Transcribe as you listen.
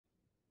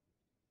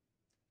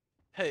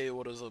Hey,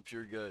 what is up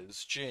here,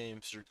 guys?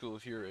 James, you're cool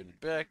here, and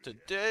back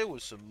today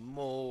with some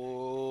more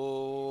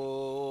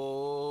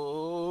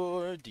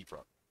Deep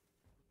Rock.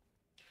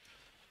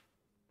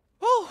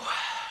 Whew.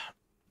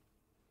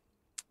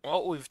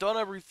 Well, we've done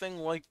everything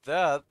like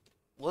that.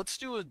 Let's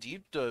do a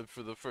deep dive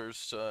for the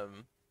first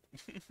time.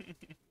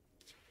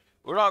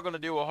 We're not gonna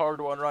do a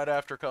hard one right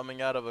after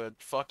coming out of a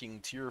fucking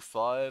tier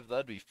 5.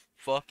 That'd be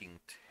fucking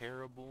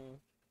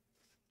terrible.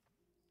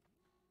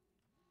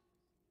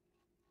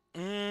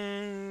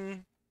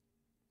 Mmm.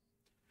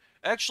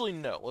 Actually,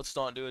 no. Let's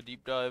not do a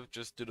deep dive,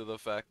 just due to the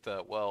fact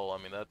that, well, I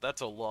mean,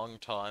 that's a long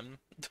time.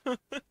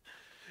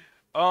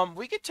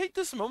 We could take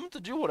this moment to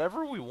do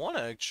whatever we want,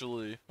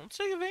 actually. Let's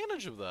take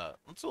advantage of that.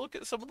 Let's look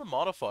at some of the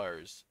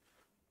modifiers.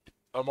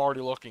 I'm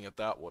already looking at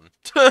that one.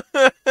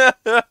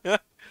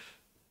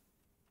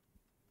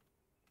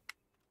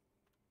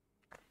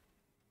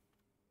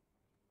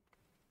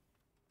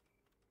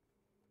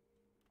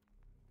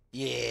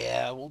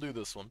 Yeah, we'll do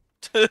this one.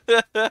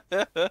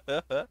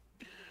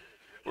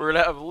 We're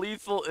gonna have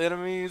lethal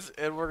enemies,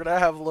 and we're gonna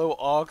have low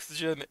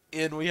oxygen,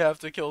 and we have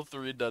to kill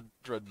 3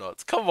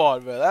 dreadnoughts. Come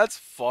on, man. That's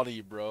funny,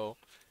 bro.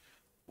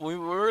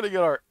 We're gonna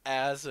get our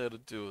ass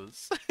handed to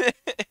us.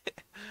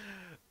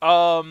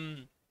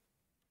 um,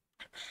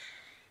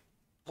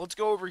 let's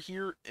go over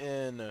here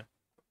and...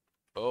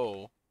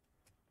 Oh,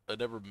 I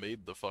never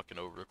made the fucking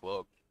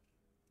overclock.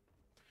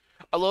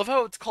 I love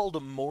how it's called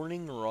a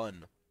morning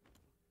run.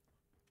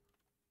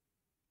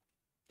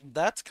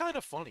 That's kind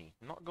of funny,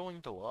 I'm not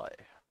going to lie.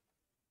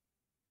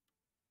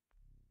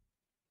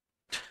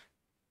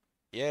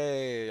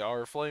 Yay,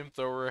 our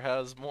flamethrower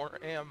has more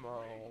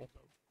ammo,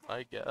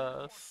 I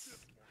guess.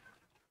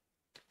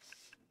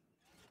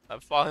 I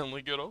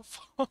finally get a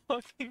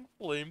fucking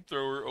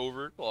flamethrower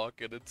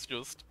overclock and it's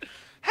just,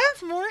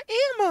 have more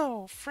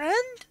ammo,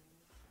 friend!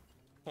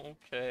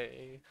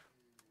 Okay.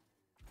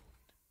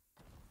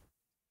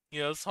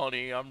 Yes,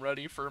 honey, I'm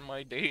ready for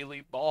my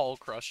daily ball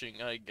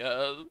crushing, I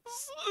guess.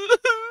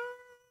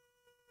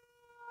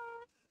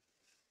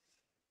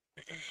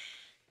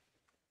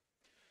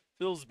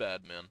 Feels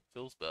bad, man.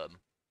 Feels bad.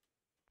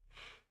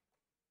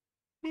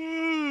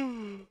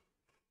 I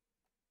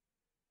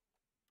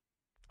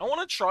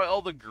want to try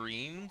all the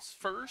greens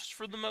first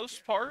for the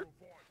most part.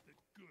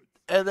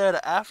 And then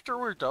after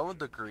we're done with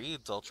the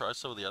greens, I'll try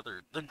some of the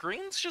other. The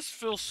greens just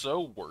feel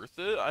so worth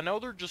it. I know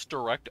they're just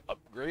direct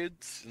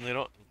upgrades and they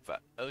don't,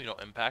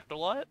 impact a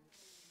lot.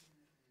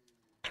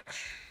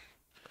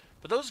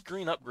 But those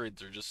green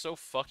upgrades are just so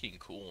fucking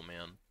cool,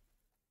 man.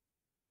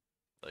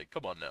 Like,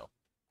 come on now.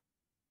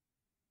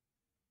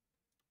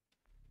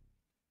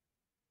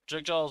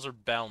 Jigjaws are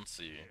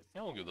bouncy.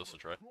 Yeah, we'll give this a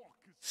try.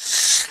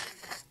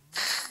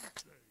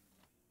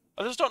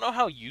 I just don't know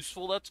how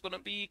useful that's gonna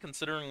be,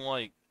 considering,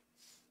 like,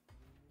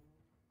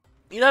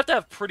 you'd have to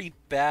have pretty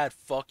bad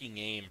fucking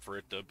aim for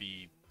it to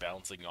be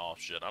bouncing off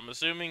shit. I'm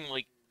assuming,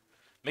 like,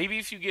 maybe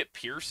if you get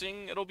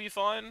piercing, it'll be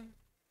fine.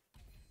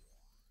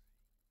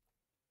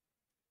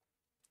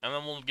 And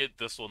then we'll get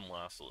this one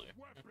lastly.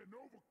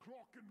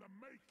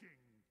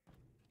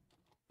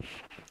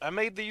 I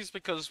made these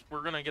because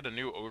we're gonna get a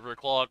new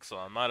overclock, so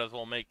I might as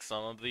well make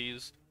some of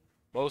these.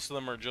 Most of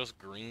them are just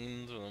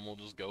greens, and then we'll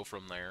just go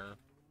from there.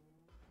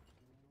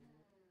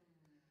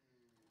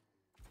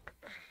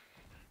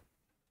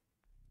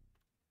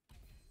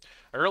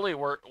 I really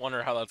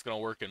wonder how that's gonna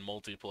work in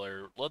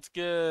multiplayer. Let's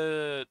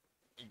get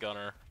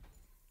Gunner.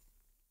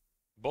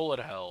 Bullet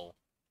Hell.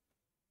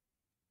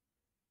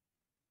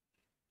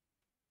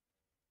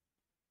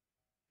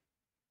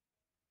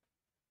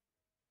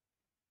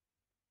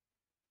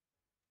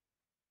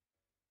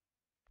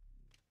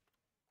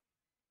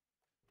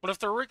 But if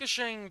they're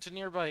ricocheting to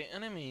nearby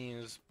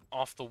enemies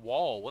off the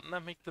wall, wouldn't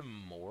that make them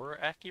more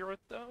accurate,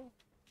 though?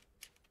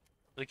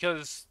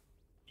 Because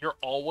you're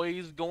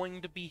always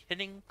going to be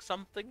hitting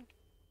something?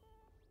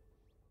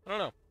 I don't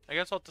know. I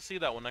guess I'll have to see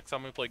that one next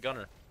time we play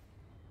Gunner.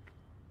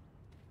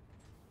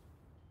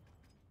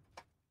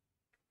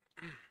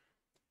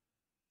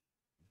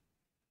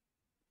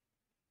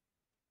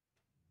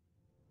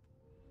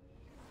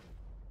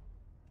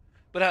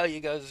 But how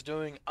you guys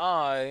doing?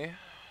 I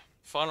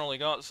finally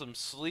got some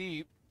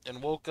sleep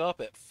and woke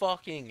up at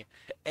fucking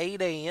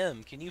 8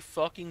 a.m. Can you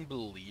fucking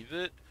believe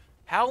it?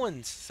 How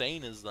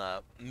insane is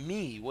that?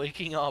 Me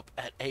waking up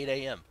at 8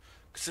 a.m.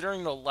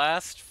 Considering the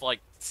last,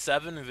 like,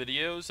 7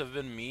 videos have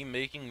been me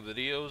making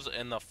videos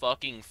in the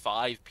fucking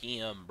 5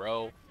 p.m.,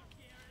 bro.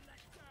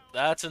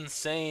 That's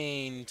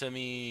insane to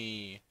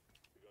me.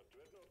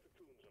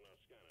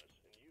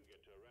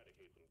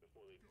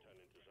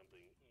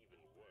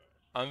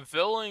 I'm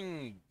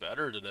feeling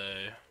better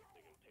today,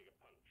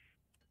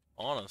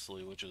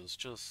 honestly, which is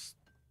just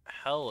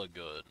hella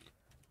good.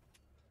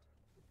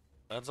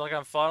 It's like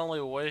I'm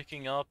finally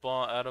waking up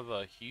out of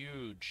a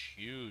huge,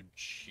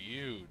 huge,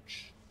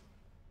 huge,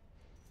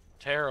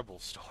 terrible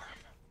storm.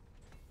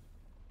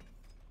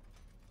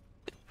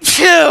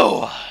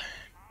 Phew!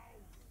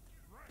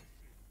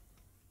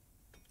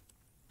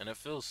 And it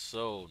feels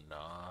so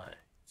nice.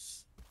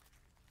 Is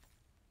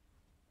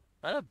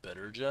that a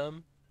bitter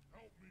gem?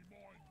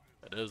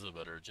 It is a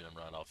better gym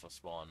right off of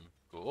spawn.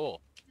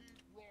 Cool.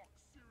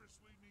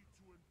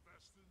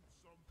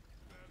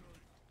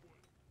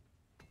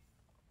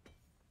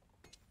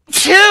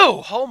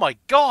 Phew! Oh my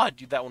god,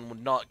 dude, that one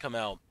would not come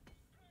out.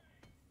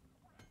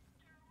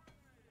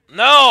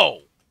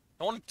 No!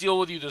 I want to deal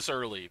with you this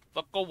early.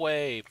 Fuck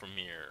away from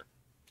here.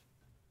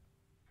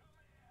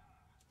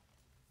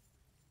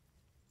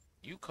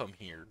 You come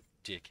here,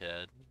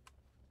 dickhead.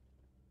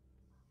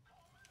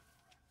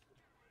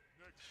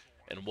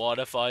 And what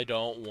if I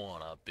don't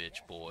wanna,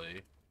 bitch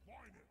boy?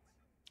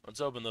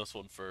 Let's open this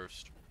one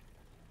first.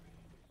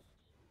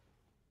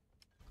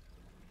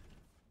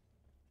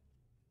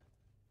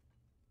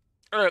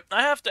 Alright,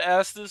 I have to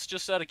ask this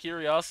just out of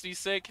curiosity's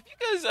sake. Have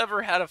you guys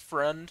ever had a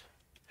friend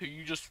who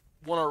you just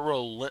want to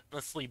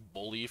relentlessly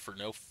bully for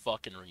no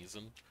fucking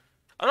reason?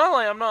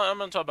 I'm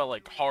not talking about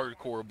like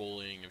hardcore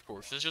bullying, of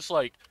course. It's just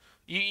like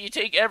you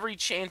take every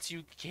chance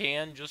you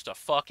can just to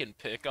fucking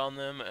pick on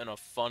them in a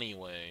funny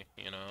way,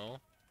 you know?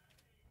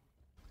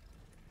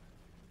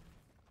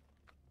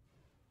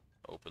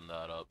 Open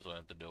that up so I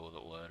have to deal with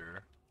it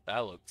later. That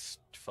looks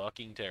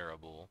fucking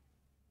terrible.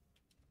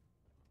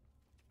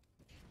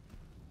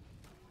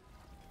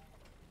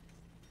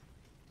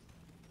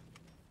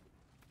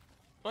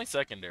 My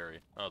secondary.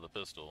 Oh, the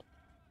pistol.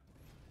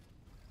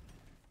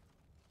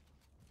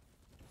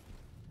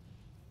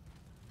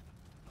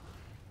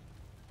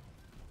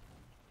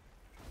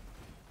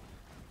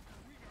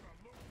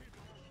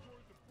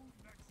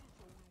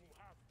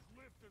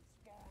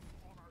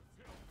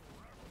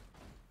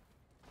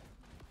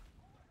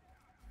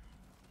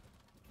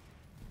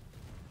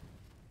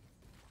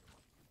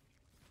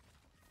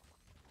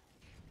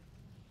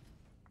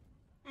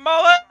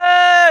 Molly!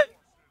 I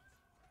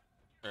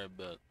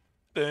bet.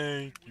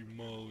 Thank you,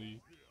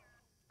 Molly.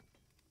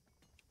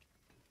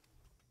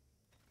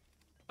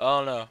 I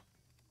don't know.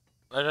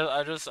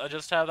 I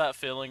just have that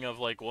feeling of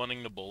like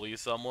wanting to bully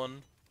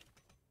someone.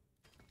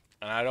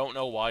 And I don't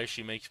know why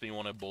she makes me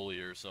want to bully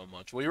her so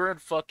much. We were in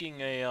fucking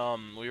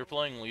we were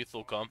playing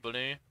Lethal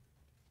Company.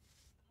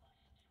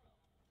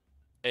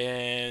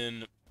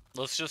 And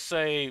let's just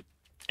say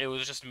it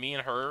was just me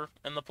and her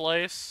in the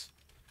place.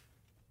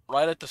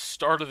 Right at the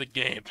start of the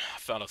game, I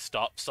found a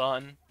stop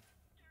sign.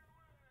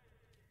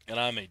 And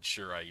I made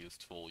sure I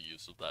used full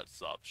use of that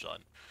stop sign.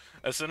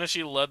 As soon as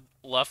she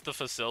left the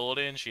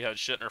facility and she had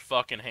shit in her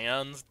fucking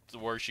hands to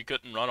where she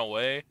couldn't run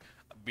away,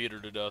 I beat her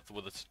to death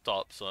with a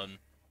stop sign.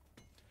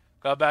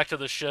 Got back to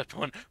the ship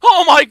and went,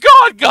 oh my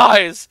god,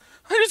 guys!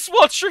 I just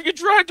watched her get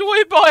dragged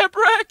away by a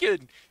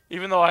bracken!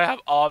 Even though I have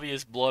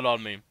obvious blood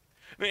on me.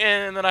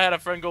 And then I had a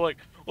friend go like,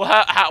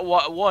 well,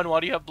 one,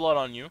 why do you have blood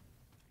on you?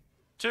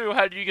 Two,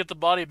 how did you get the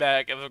body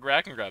back if a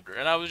Kraken grabbed her?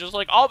 And I was just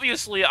like,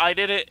 obviously, I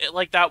did it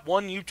like that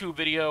one YouTube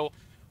video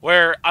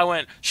where I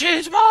went,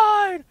 she's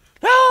mine!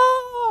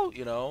 No!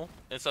 You know?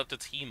 Except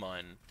it's he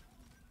mine.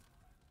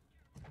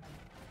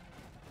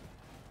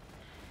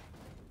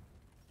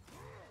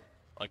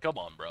 Like, come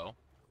on, bro.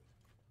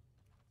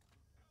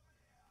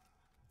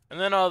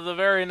 And then, the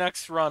very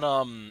next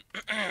run,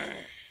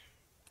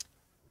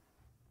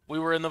 we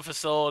were in the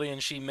facility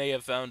and she may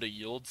have found a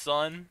yield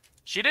sign.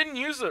 She didn't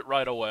use it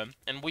right away,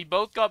 and we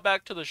both got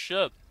back to the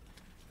ship.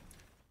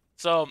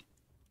 So,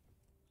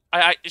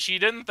 she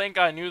didn't think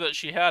I knew that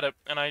she had it,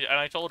 and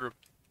I told her,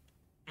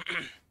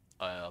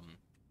 I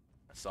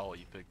saw what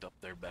you picked up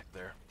there back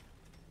there.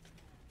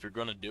 If you're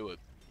gonna do it,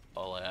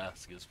 all I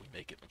ask is we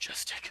make it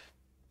majestic.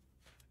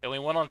 And we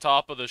went on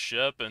top of the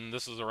ship, and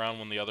this is around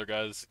when the other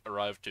guys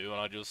arrived too,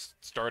 and I just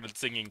started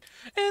singing,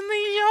 in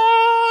the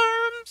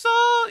arms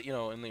of, you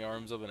know, in the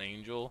arms of an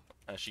angel,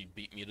 as she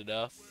beat me to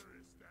death.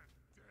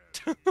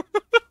 I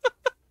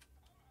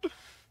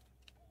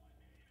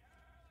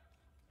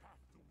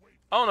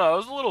don't know, I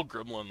was a little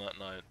gremlin that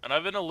night. And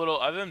I've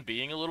been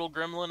being a little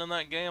gremlin in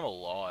that game a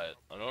lot.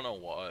 I don't know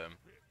why.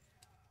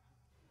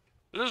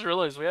 I just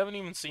realized we haven't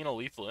even seen a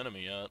lethal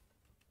enemy yet.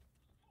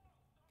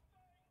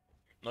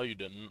 No, you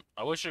didn't.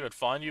 I wish I could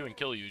find you and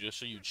kill you just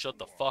so you'd shut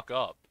the fuck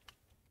up.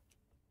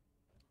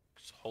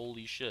 'Cause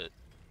holy shit.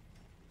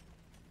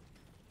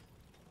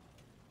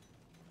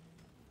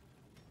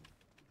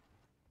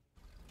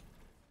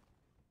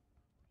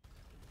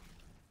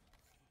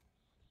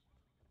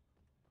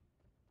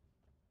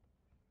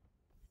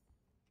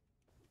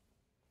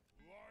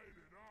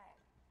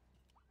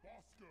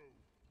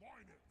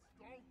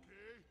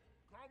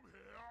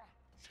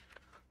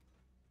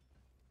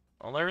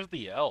 Oh, there's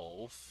the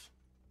elf.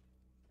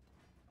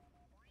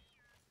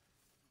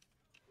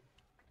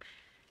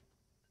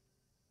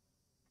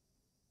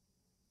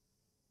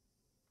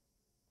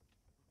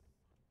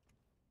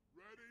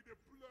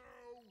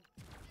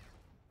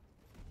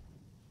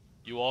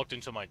 You walked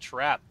into my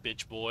trap,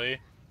 bitch boy.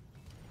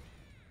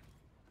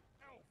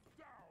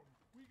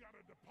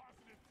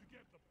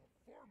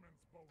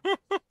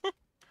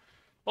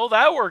 Well,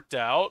 that worked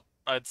out,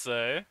 I'd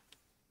say.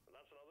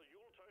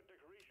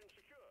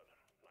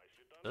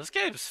 This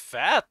game's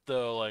fat,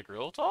 though, like,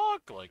 real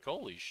talk? Like,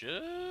 holy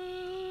shit.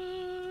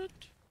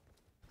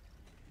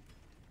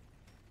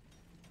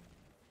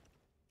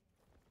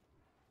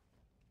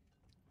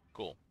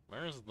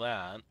 Where's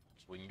that?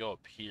 So we can go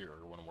up here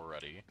when we're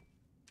ready.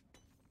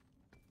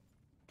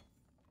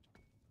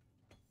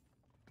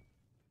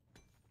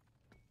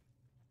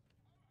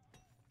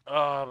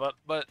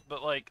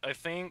 But like, I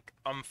think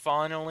I'm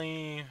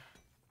finally,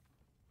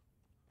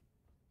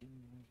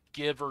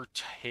 give or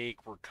take,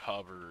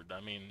 recovered. I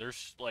mean,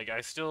 there's, like,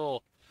 I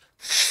still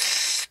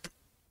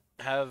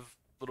have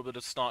a little bit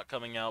of snot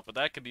coming out, but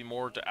that could be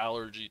more to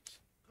allergies,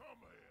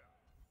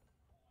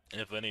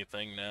 if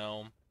anything,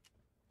 now.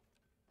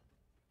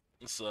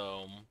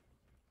 So,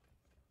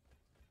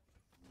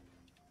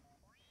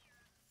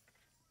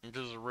 I'm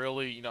just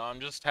really, I'm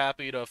just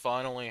happy to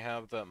finally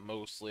have that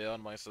mostly out of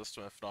my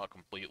system, if not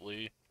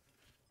completely.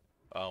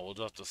 We'll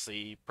just have to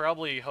see.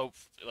 Probably hope,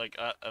 like,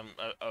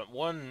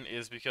 one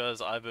is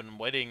because I've been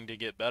waiting to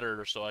get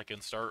better so I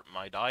can start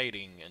my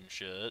dieting and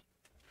shit,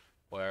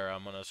 where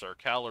I'm gonna start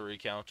calorie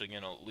counting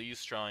and at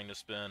least trying to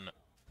spend,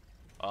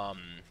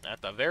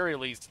 at the very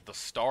least at the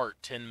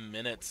start, 10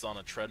 minutes on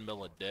a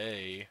treadmill a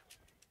day.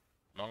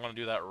 I'm not gonna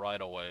do that right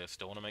away. I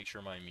still want to make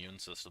sure my immune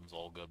system's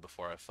all good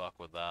before I fuck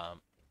with that.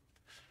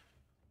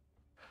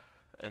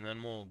 And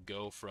then we'll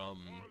kind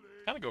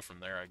of go from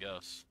there, I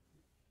guess.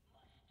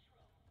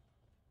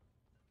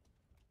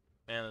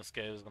 Man, this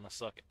game is gonna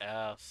suck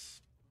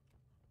ass.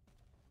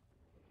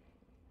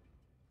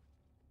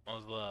 What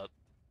is that?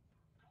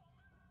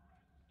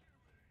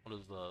 What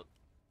is that?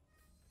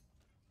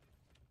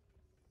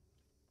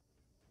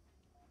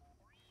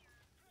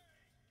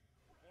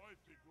 I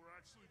think we're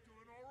actually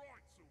doing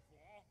alright so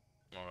far.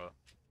 Okay.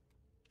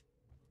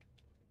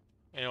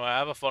 Anyway, I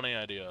have a funny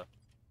idea.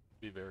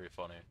 Be very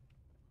funny.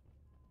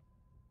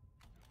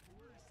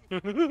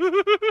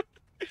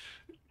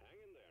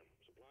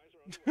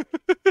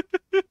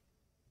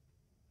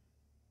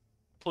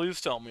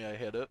 Please tell me I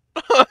hit it.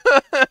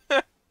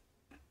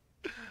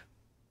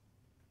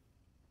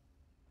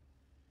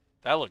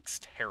 That looks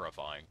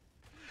terrifying.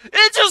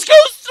 It just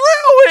goes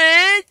through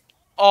it!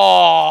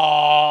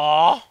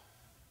 Aww.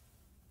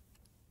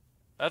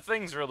 That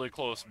thing's really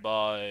close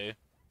by.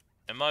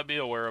 It might be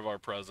aware of our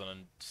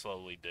president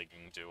slowly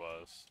digging to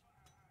us.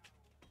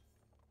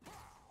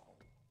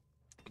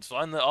 Let's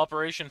find the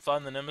operation,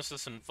 find the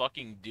nemesis, and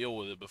fucking deal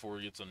with it before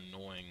it gets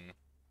annoying.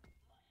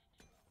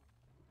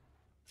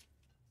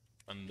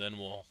 And then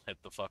we'll hit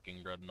the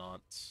fucking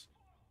dreadnoughts.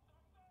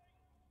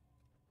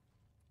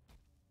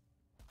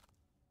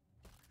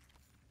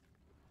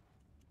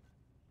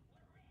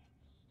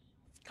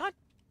 God.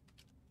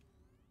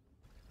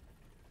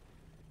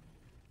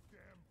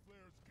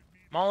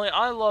 Molly,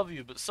 I love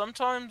you, but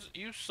sometimes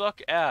you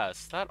suck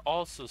ass. That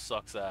also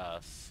sucks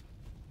ass.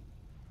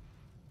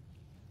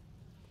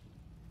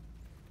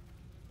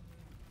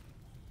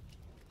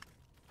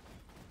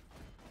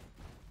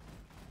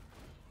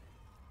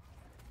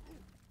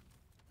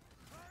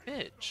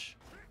 Bitch.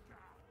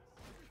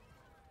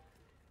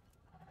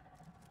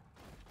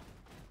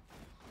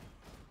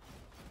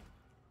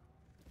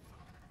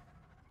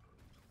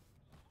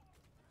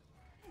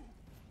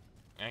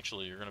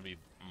 Actually, you're gonna be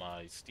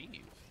my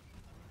Steve.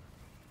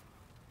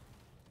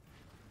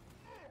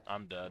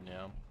 I'm dead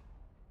now.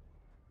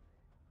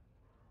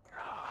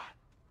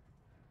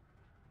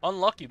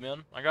 Unlucky,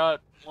 man. I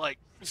got, like,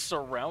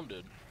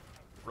 surrounded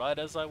right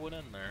as I went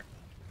in there.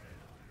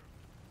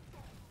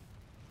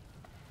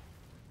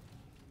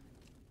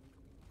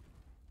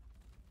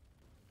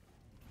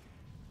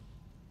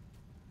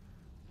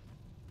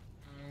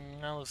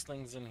 Now this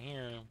thing's in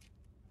here.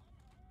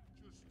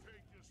 Just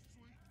take your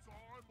sweet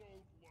time,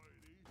 old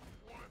lady.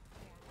 I've got a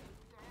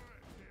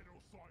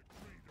genocide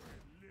breeder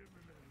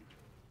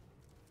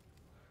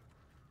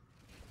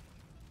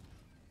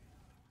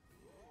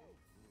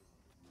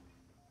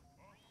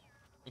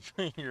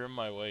eliminated. You're in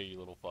my way, you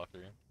little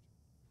fucker.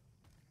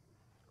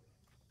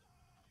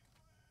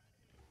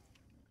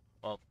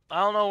 Well,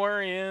 I don't know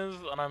where he is,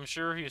 and I'm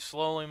sure he's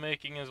slowly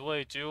making his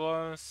way to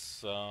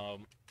us.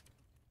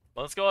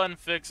 Let's go ahead and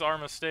fix our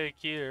mistake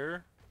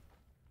here.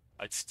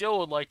 I still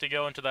would like to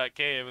go into that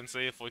cave and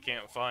see if we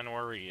can't find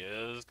where he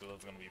is, because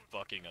that's going to be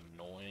fucking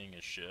annoying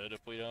as shit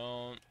if we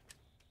don't.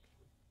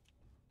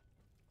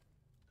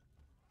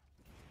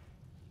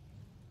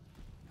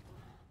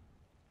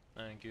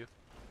 Thank you.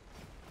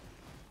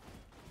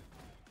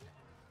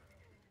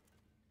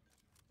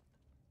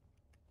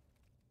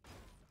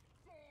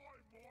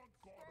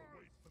 Gotta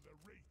wait for the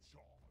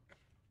recharge.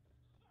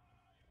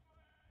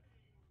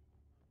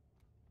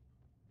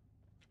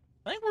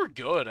 I think we're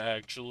good,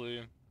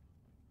 actually.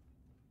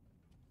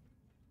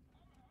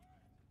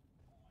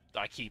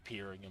 I keep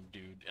hearing him,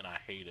 dude, and I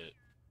hate it.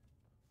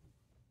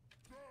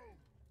 Go!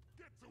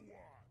 Get to work!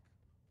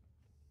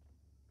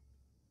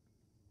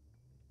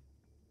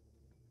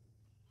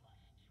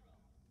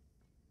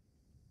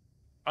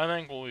 I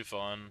think we'll be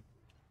fine.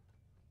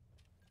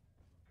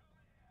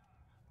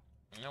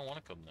 I don't want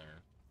to come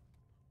there.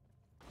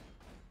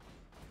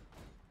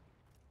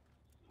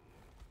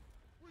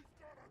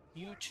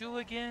 You two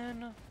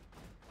again?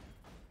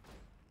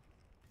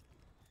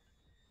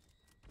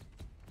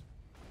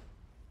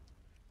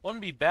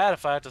 Wouldn't be bad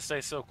if I had to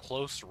stay so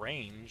close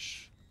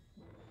range.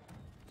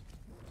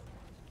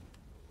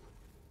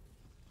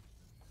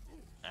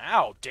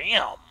 Ow,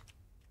 damn!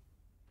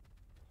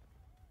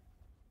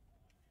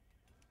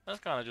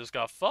 That kind of just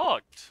got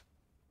fucked.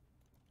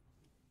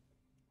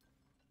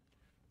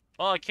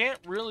 Well, I can't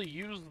really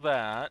use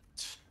that,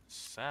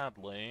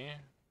 sadly.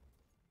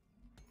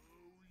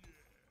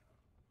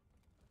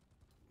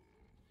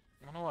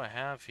 What do I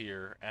have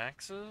here?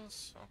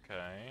 Axes?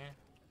 Okay.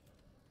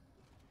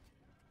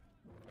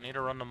 I need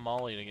to run to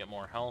Molly to get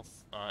more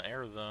health,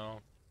 air,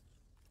 though.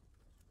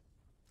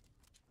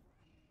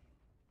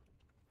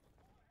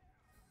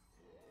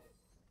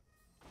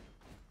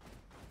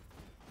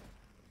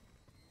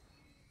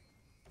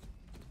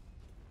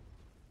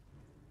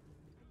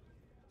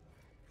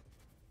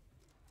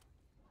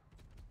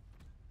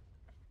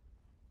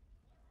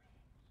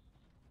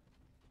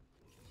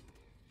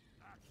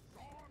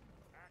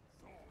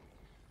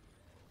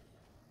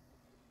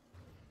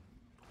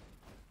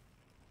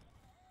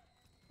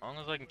 As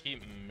long as I can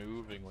keep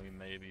moving, we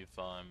may be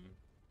fine.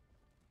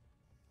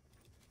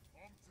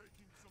 I'm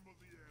taking some of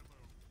the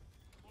ammo.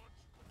 Much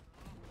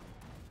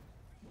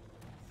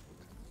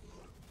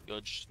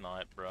Good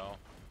snipe, bro.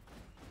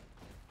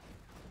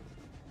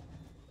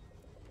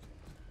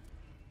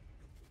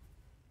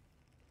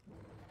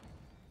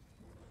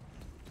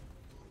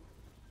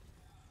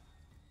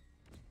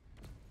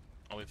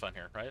 I'll be fine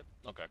here, right?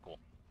 Okay, cool.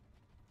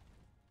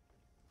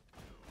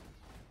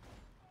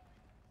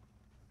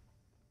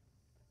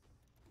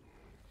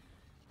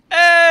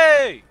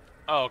 Hey!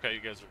 Oh, okay, you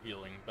guys are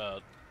healing,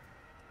 but...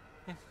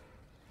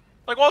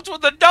 like, what's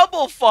with the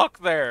double fuck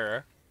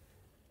there?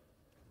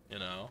 You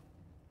know?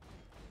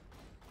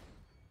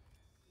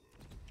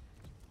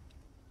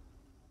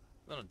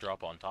 It's gonna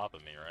drop on top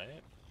of me,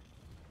 right?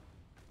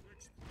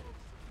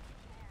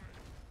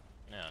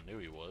 Yeah, I knew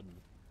he would.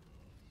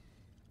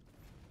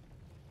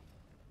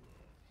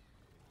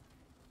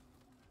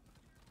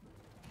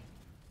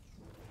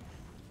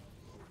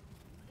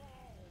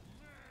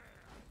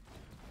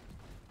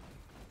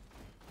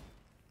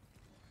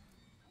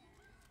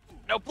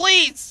 No,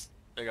 please!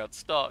 They got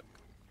stuck.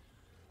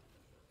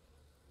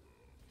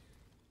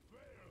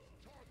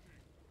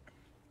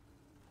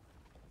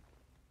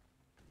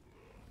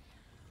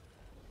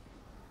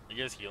 You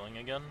guys healing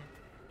again?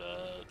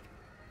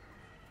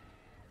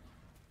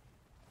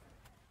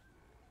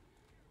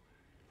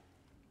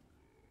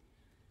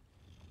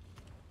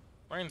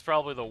 Rain's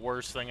probably the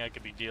worst thing I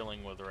could be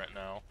dealing with right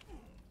now.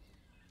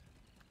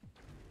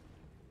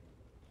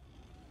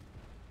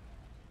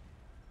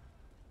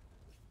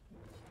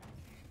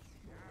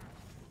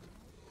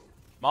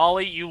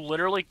 Molly, you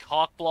literally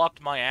cock-blocked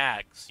my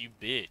axe, you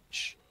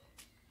bitch.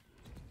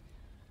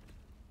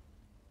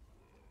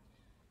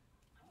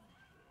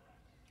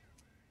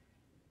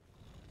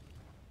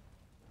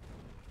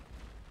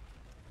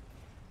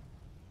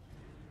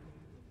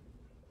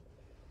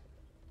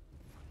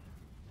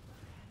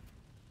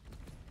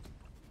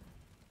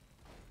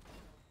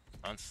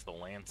 That's the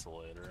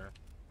Lancelator.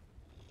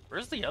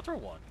 Where's the other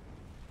one?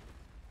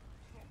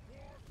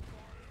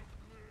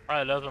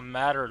 Alright, it doesn't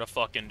matter to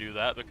fucking do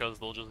that because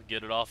they'll just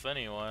get it off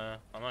anyway.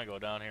 I'm gonna go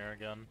down here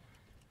again.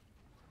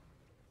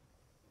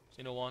 Just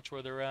need to watch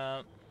where they're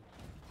at.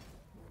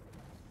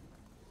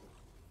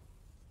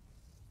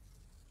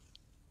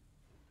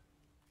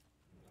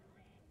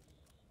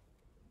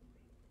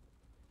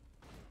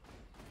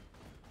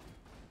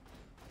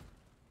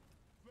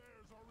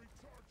 flares are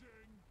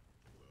recharging.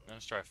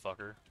 Let's try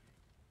fucker.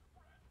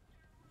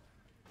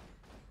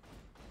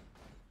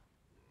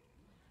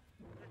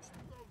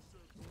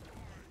 Explosives.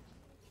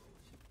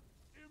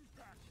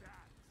 Impact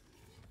that.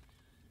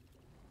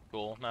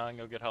 Cool, now I can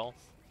go get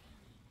health.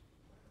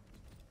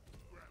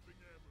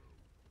 Grabbing ammo.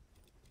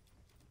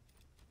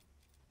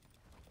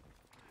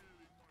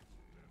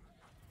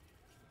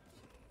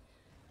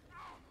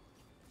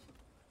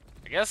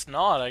 I guess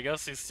not, I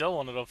guess he still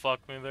wanted to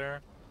fuck me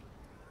there.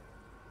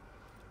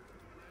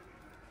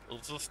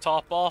 Let's just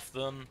top off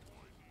then.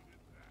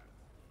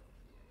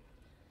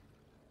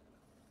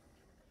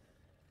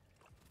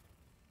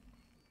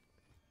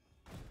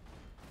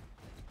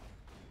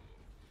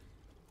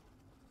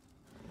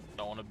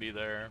 Don't want to be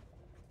there.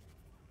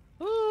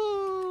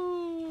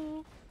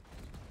 Ooh.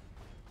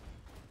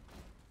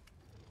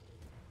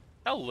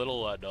 How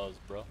little that does,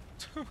 bro.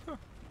 I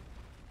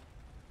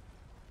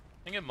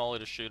can get Molly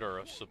to shoot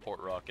our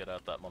support rocket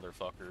at that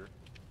motherfucker.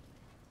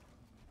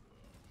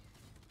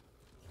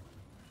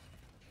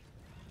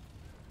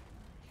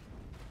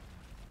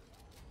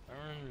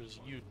 Where's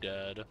you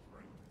dead,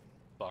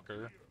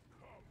 fucker?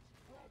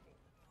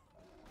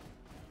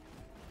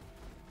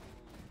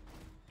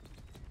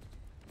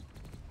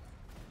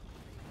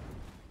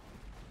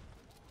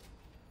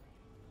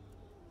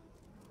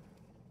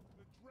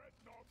 The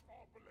dreadnought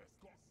obelisk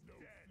got no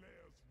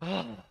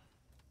flares.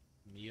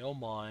 Me oh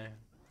my.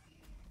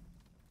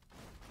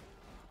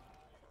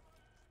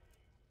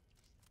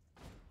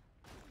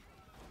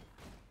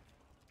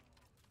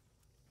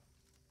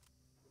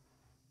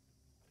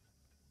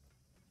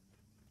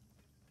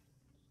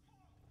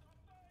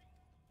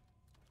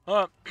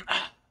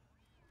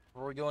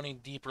 Before we go any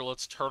deeper,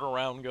 let's turn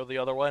around and go the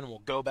other way, and we'll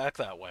go back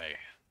that way.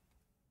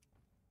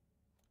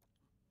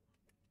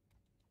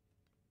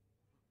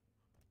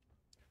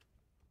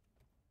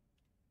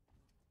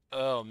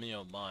 Oh, me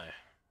oh my.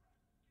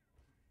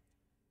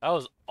 That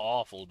was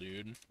awful,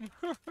 dude.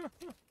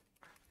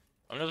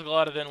 I'm just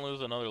glad I didn't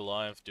lose another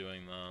life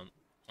doing that.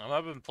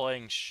 I've been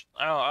playing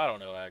I don't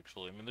know,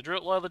 actually. I mean, the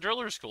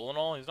Driller's cool and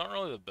all. He's not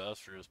really the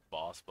best for just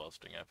boss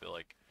busting, I feel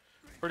like.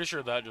 Pretty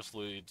sure that just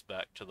leads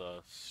back to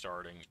the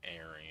starting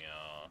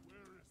area.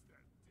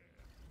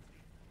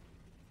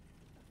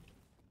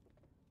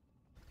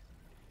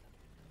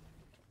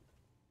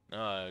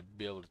 I'd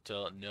be able to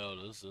tell it, no,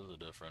 this is a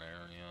different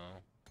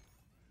area.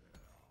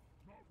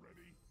 Not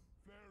ready.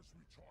 Flares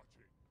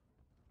recharging.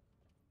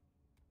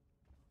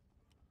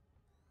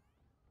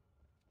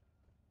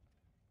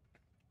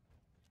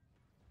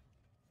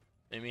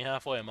 Meet me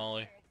halfway,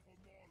 Molly. Off for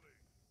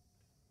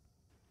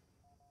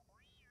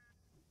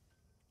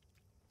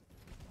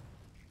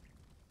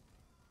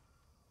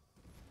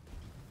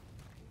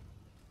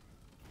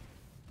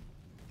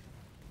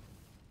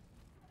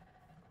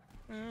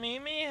Molly. Meet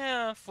me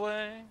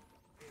halfway.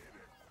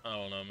 I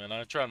don't know, man.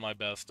 I tried my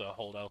best to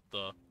hold out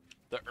the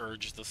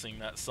urge to sing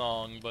that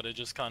song, but it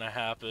just kind of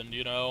happened,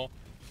 you know?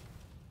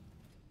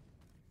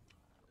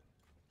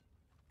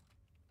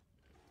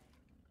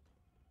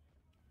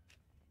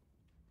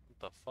 What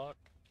the fuck?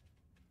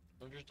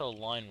 There's just a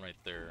line right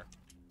there.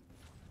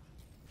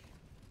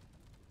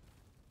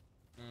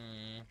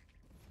 Hmm.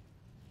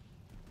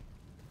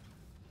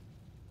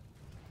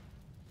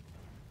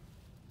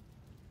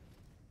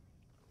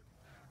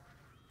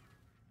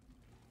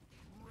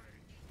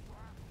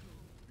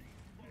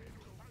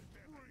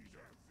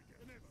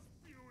 And it's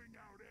spewing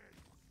out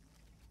eggs.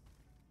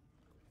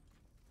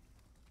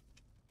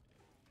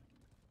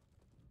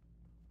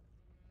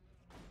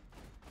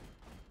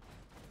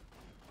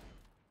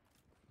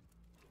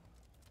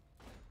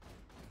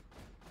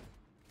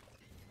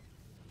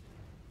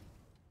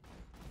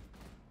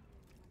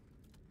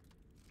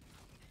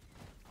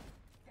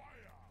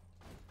 Fire!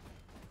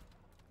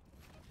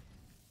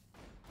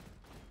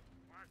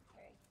 I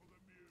call for the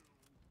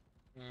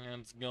Mew.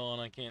 It's gone.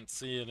 I can't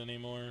see it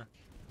anymore.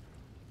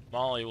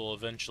 Molly will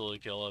eventually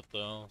kill it,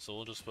 though, so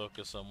we'll just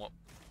focus on what...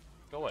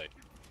 Go away.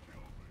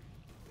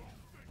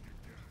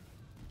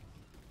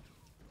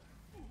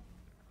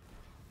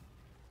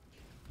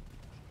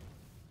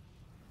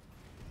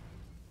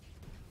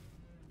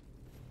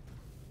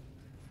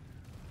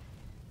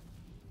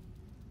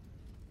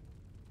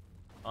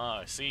 Ah,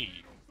 I see.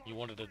 You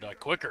wanted to die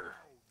quicker.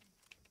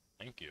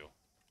 Thank you.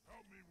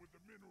 Help me with the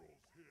minerals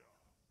here.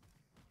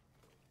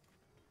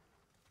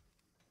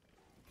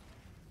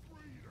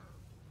 Breeder!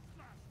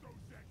 Smash those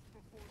eggs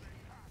before they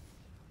hatch!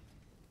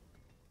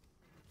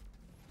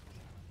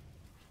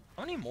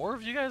 How many more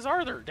of you guys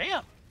are there?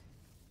 Damn!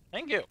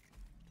 Thank you. When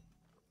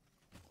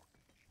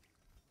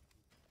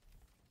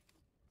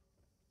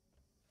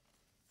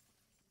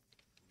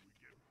we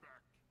get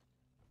back,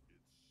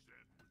 it's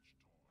sandwich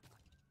time.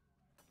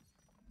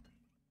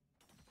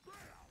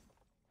 Bam!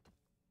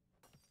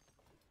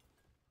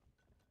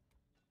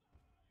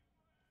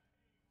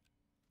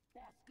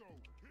 Bosco,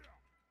 here!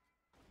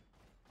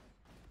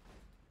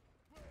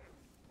 Flares,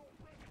 not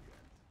ready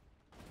yet!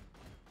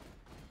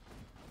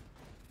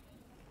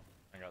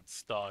 I got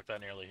stuck.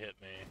 That nearly hit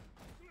me.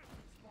 Flip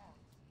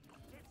spawns!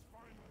 Let's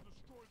find and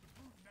destroy the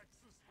brood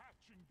nexus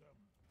hatching them!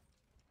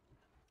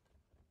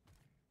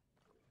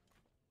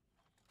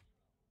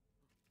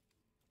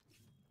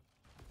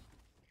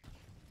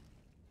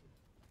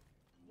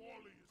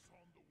 Wally is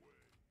on the way. You ugly son of a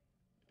bitch!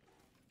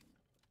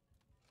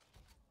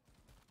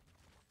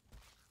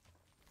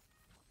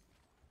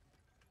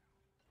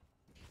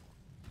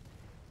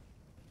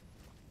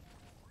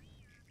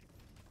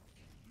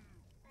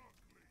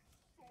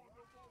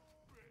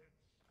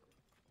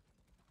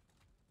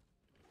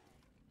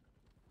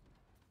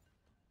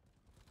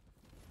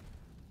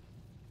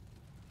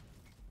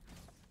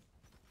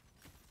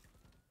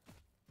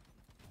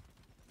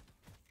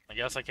 I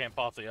guess I can't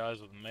pop the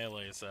eyes with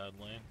melee,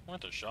 sadly.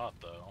 Went a shot,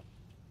 though.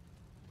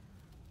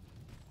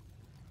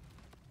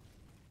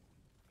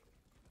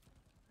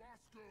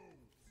 Bosco!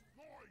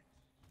 Light!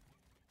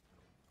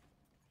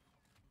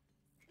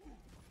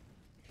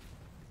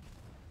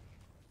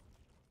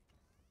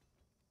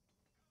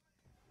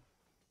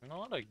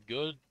 Not a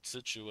good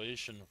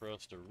situation for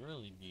us to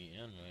really be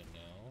in right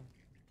now.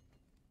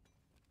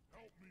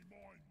 Help me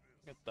mine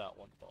this! Get that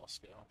one,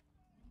 Bosco.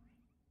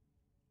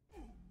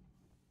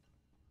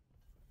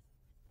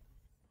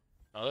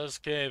 Now this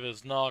cave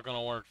is not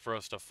gonna work for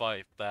us to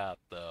fight that,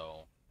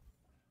 though.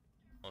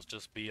 Let's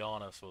just be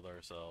honest with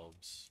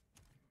ourselves.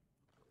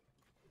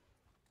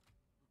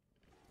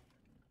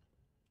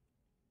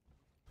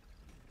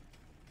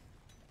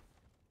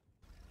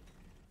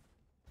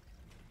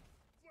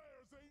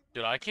 Flares ain't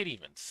Dude, I can't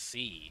even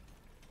see.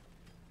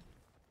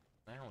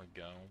 There we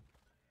go.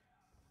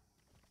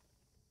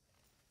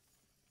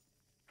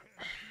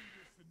 can't do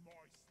this in my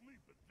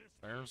sleep at this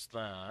There's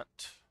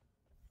that.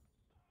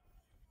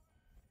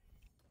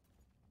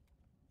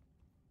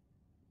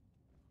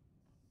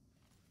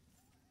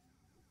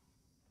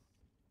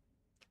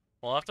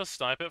 We'll have to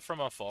snipe it from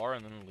afar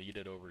and then lead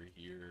it over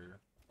here.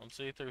 Let's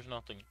see if there's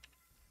nothing.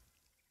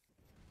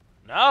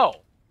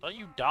 No! Thought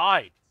you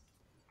died,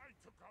 I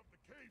took out the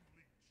cave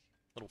leech.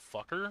 little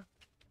fucker.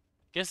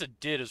 Guess it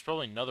did. It's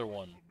probably another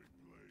one. Follow me,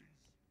 please.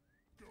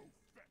 Go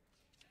fetch.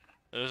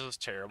 This is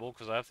terrible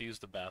because I have to use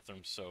the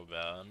bathroom so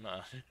bad.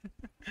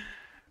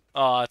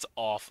 Oh, that's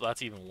awful.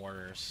 That's even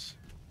worse.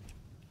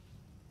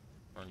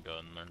 We're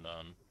done. They're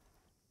done.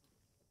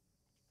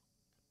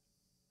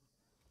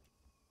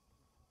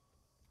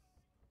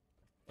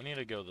 We need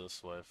to go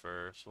this way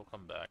first. We'll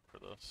come back for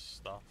this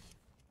stuff.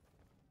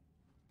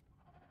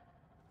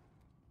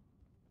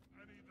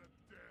 I need the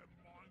damn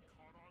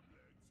minecart on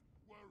legs.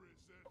 Where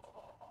is it?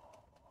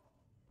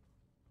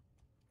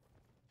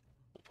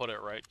 We'll put it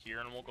right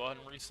here and we'll go ahead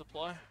and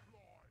resupply.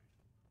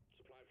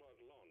 Supply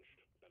pod launched.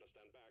 Better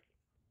stand back.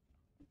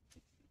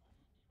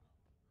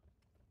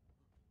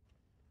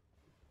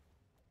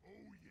 Oh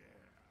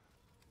yeah.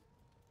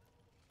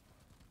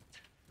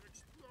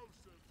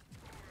 Explosives.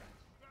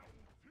 That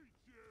will teach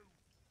you.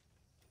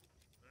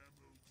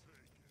 Ammo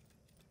taken.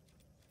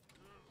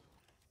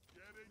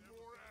 Getting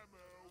more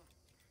ammo.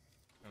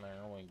 And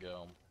there we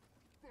go.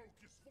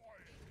 Focus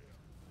fire here.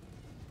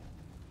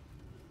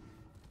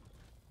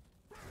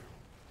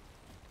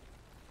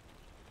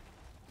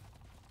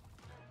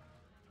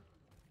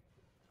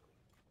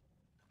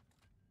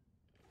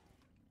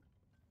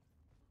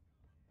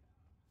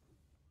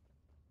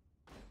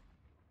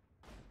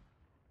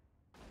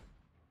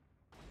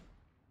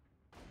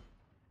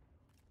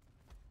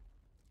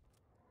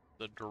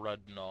 The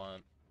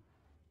Dreadnought.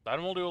 That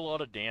one will do a lot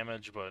of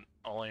damage, but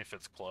only if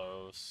it's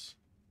close.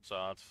 So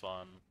that's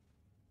fun.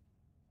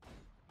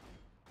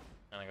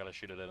 And I gotta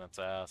shoot it in its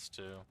ass,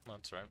 too.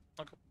 That's right.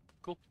 Okay,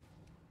 cool.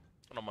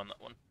 I don't mind that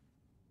one.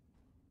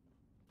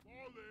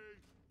 Ollie,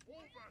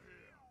 over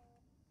here.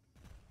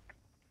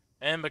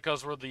 And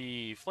because we're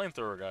the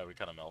flamethrower guy, we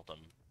kind of melt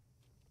him.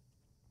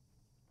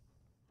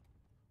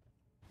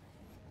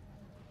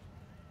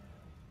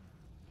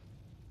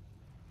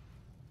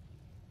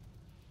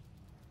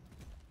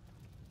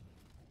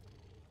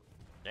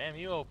 Damn,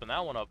 you opened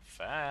that one up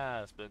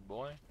fast, big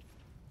boy.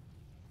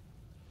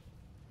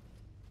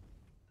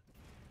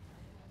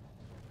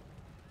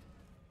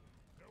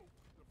 No,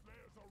 the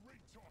flares are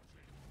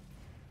recharging.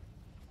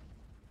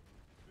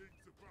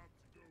 Things about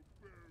to go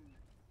boom.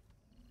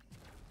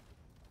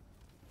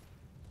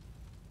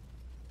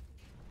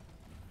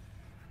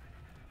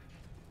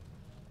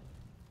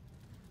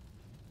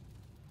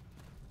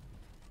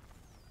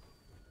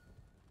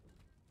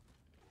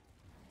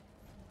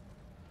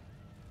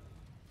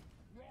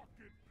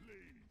 Rocket,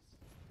 please.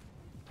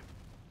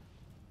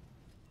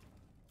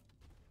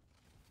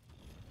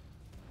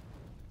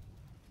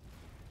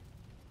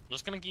 I'm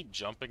just gonna keep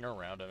jumping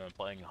around him and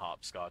playing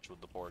hopscotch with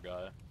the poor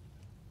guy.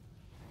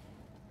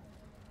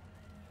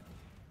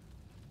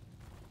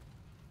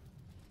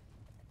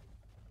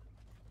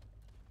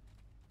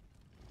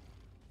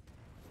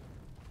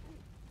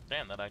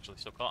 Damn, that actually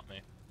still caught me.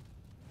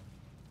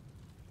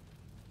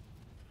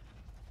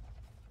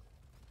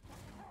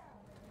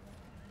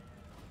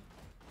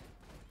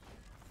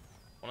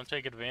 Want to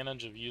take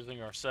advantage of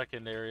using our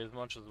secondary as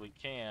much as we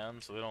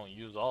can, so we don't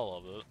use all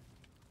of it.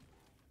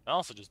 I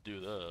also just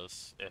do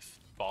this, if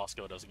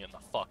Bosco doesn't get in the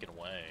fucking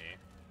way.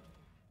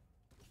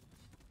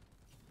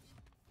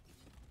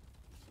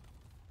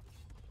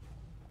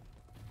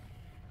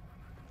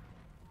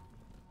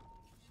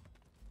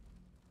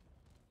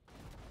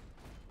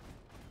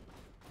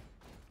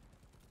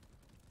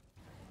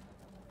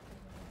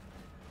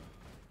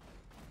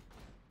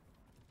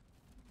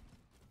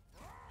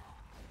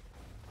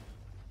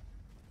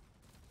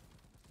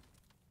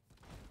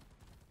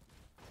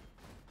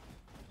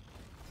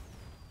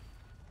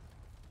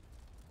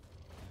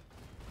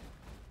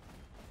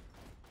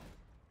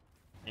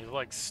 He's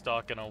like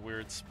stuck in a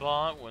weird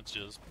spot, which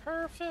is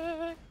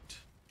perfect.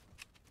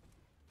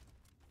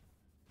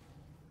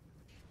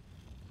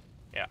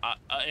 Yeah,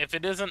 if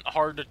it isn't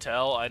hard to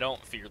tell, I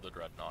don't fear the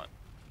Dreadnought.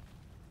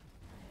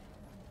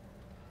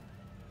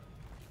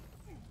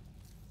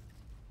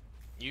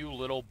 You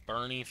little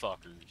Bernie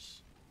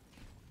fuckers.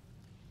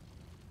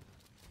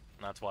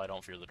 And that's why I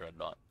don't fear the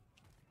Dreadnought.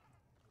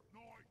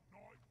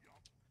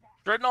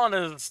 Dreadnought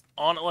is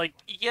on, like,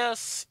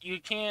 yes, you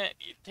can't,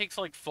 it takes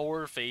like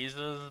 4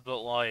 phases, but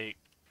like,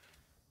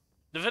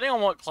 depending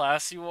on what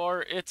class you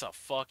are, it's a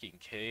fucking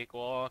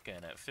cakewalk,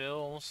 and it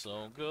feels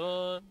so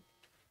good.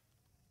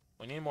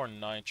 We need more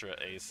Nitra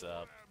ASAP.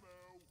 Ammo.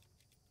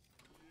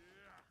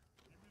 Yeah,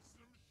 give me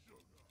some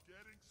sugar.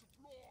 Getting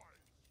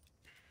supplies.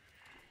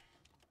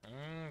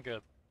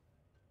 Good.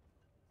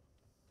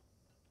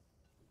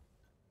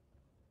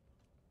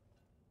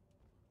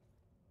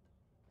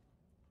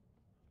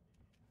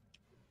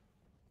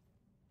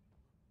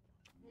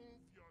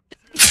 Move your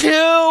Two!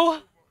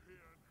 over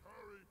here and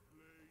hurry,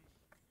 please.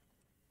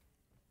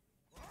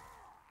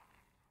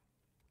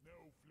 No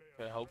flare.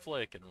 Okay,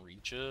 hopefully I can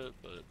reach it,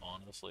 but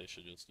honestly I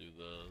should just do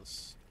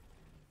this.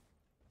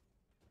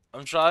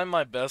 I'm trying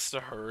my best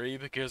to hurry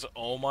because,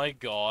 oh my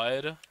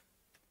god,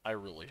 I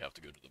really have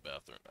to go to the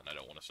bathroom and I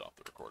don't want to stop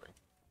the recording.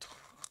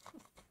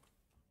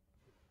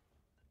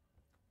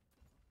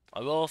 I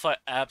will if I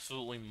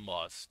absolutely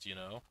must, you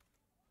know?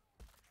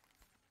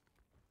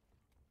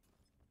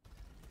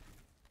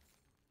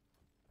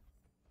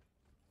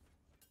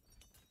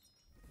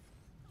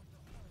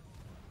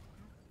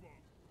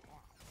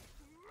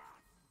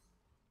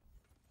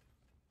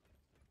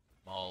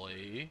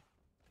 Molly.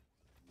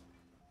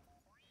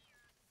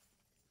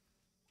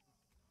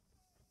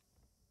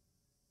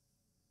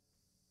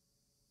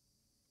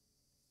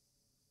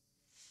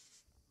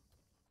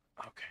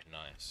 Okay,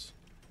 nice.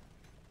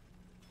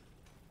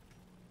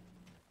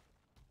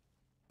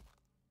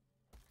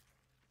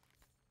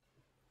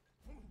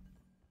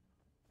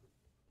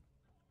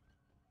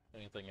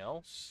 Anything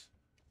else?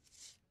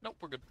 Nope,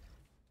 we're good.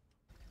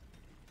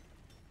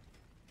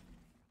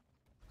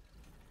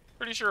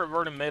 Pretty sure I've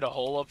already made a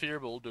hole up here,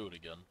 but we'll do it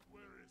again.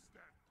 Where is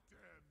that damn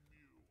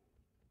mule?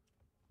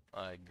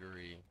 I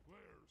agree.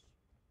 Flares.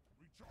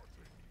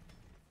 Recharging.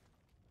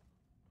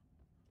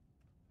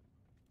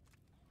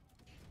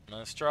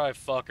 Nice try,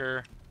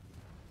 fucker.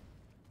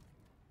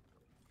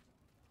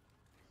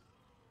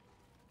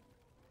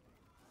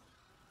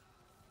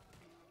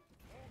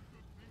 All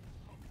good things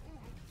come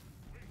from wait.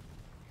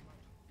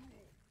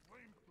 Dual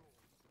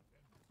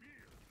flamethrowers and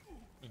beer.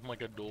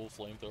 Like a dual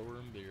flamethrower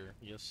and beer.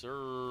 Yes,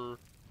 sir.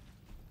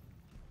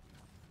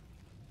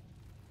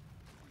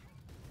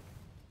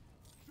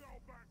 Shell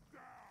back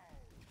down.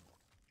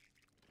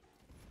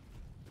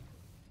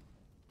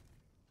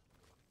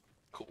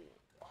 Cool.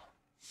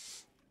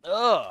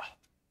 Ugh.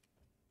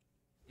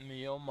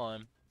 Me oh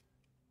mine.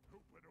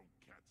 Hope I don't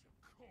catch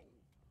a cold.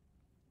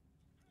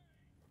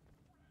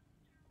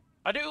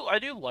 I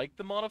do like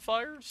the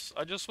modifiers.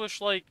 I just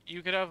wish like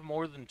you could have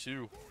more than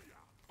two.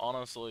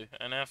 Honestly.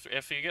 And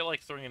if you get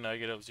like 3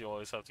 negatives, you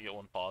always have to get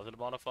 1 positive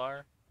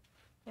modifier.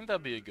 I think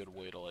that'd be a good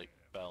way to like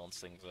balance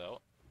things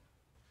out.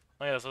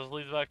 Oh yeah, so this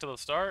leads back to the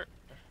start.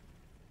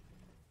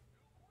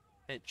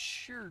 It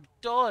sure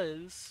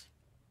does.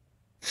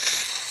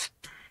 This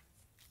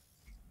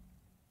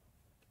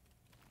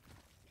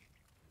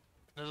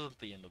isn't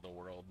the end of the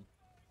world.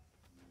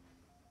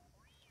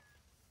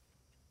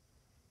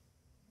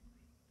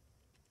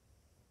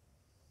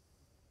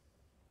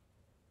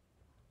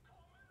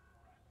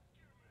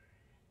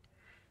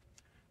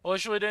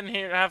 Wish we didn't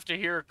have to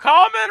hear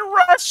 "Come and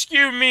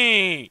rescue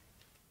me"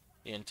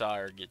 the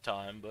entire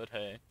time, but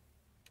hey.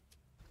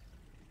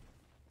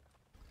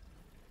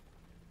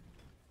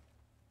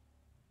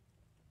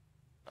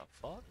 The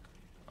fuck?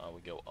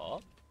 We go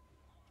up?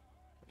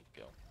 We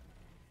go.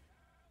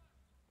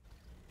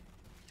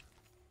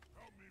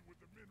 Help me with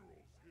the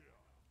minerals here.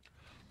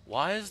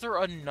 Why is there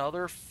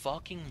another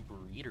fucking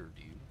breeder,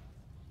 dude?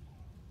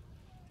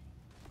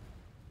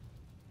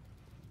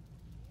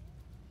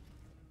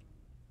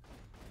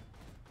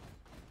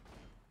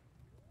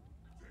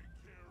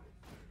 Take care of this.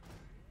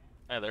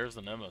 Hey, there's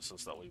the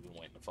nemesis that we've been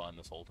waiting to find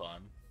this whole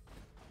time.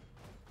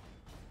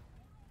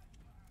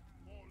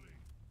 Molly,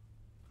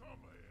 come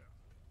here.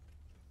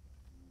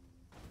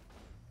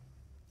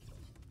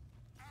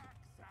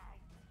 Axe out.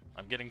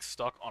 I'm getting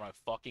stuck on a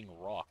fucking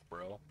rock,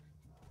 bro.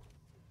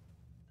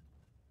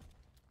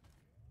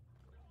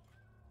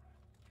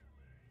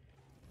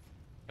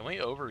 Can we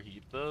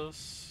overheat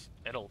this?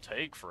 It'll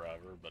take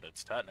forever, but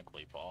it's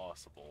technically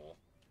possible.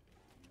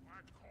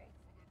 I called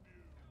for the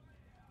mule.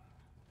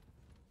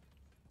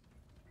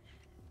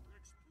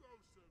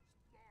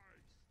 Explosives,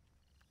 boys.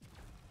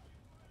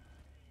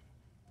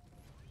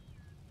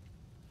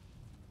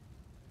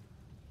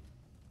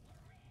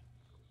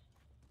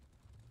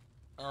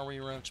 Are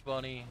we, Wrench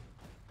Bunny?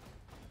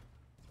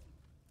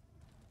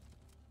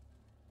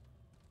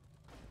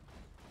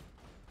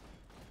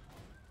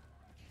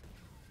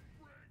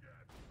 Bring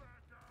it,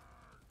 backers.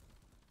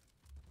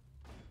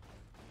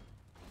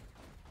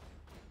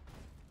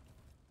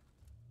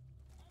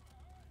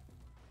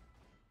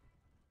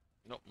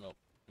 Nope, nope.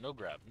 No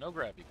grab. No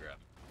grabby grab.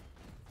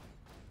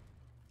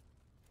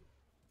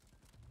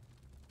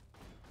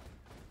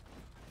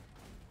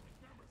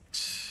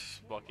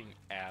 Fucking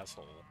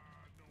asshole.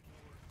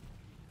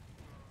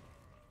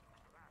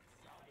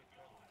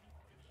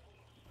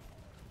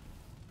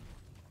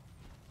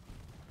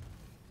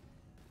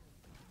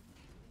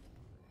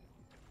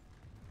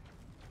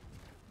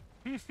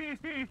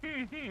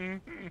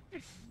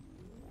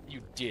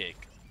 You dick.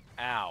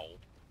 Ow.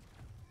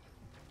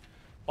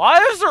 Why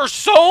is there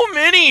so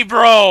many,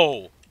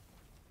 bro?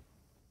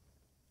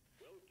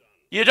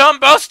 You done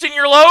busting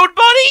your load,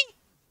 buddy?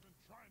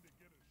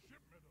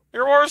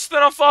 You're worse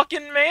than a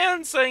fucking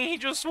man saying he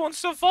just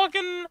wants to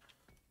fucking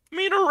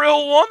meet a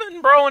real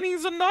woman, bro, and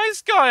he's a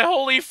nice guy.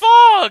 Holy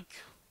fuck!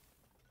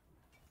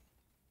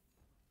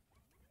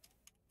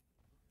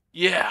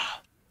 Yeah.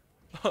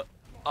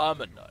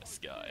 I'm a nice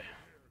guy.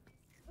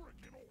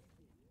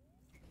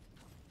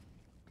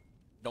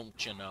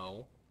 Don't you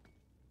know?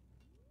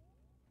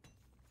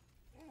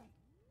 I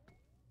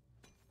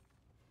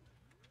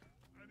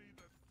need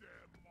the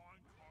damn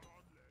minecart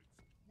on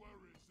legs. Where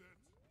is it?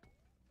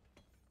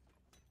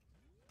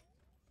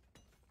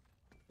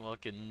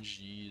 Fucking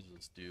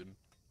Jesus, dude.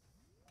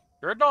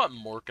 Dreadnought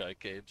and Morkai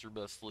caves are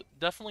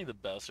definitely the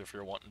best if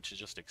you're wanting to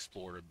just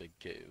explore a big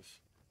cave.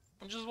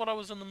 Which is what I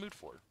was in the mood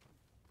for.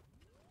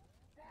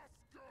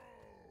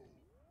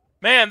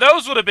 Man,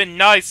 those would have been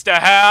nice to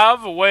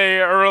have way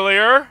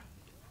earlier.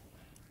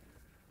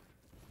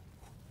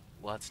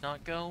 Let's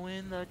not go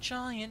in the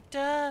giant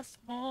death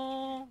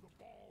hole.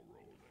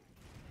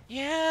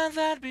 Yeah,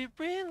 that'd be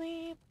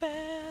really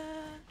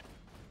bad.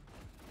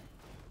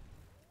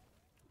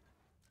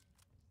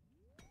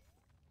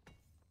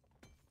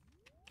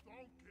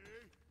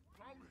 Donkey,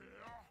 come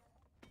here.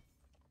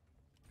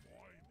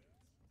 Mine it.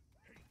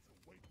 Hate to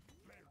wait for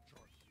flare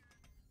charge.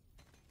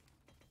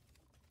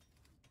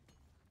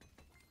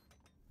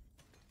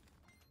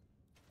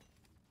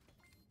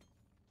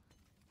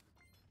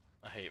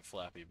 I hate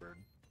Flappy Bird.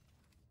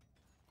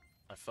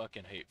 I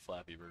fucking hate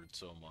Flappy Bird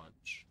so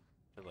much.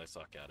 Because I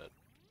suck at it.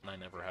 And I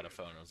never had a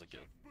phone as a kid.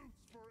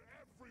 Boots for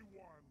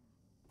everyone.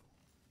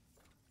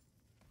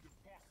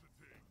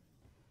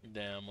 Depositing.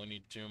 Damn, we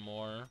need 2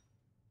 more.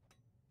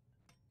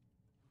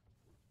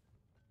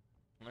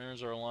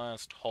 There's our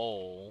last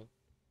hole.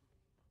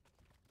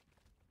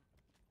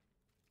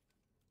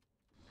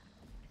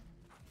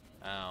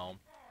 Ow.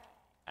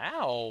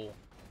 Ow!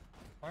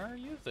 Why are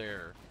you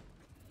there?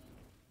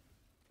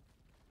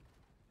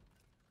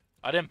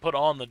 I didn't put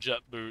on the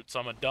jet boots,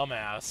 I'm a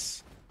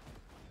dumbass.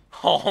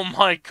 Oh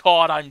my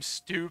god, I'm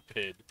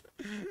stupid.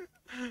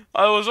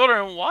 I was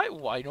wondering,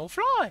 why no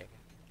fly?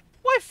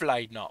 Why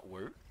fly not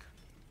work?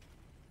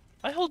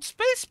 I hold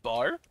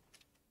spacebar.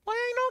 Why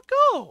I not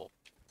go?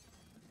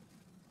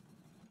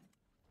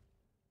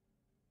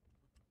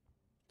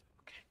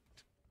 Okay.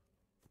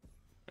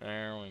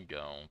 There we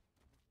go.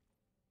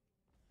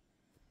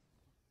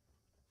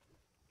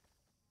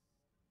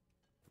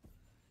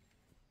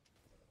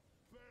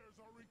 Flares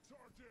are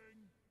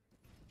recharging.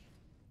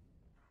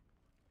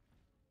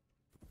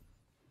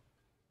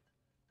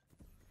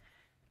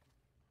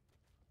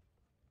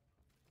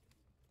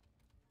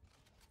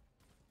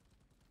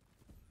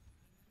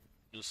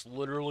 Just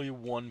literally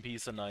 1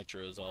 piece of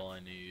nitro is all I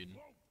need.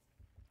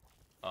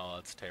 Oh,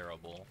 that's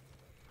terrible.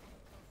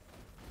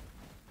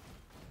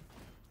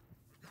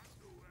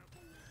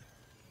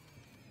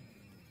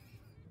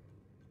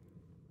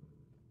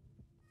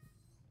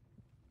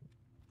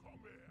 Come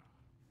here.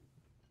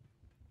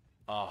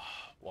 Oh,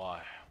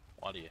 why?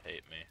 Why do you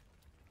hate me?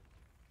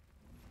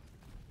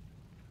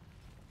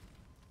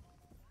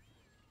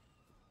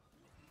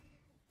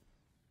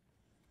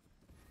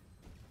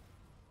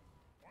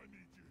 I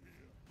need you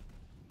here.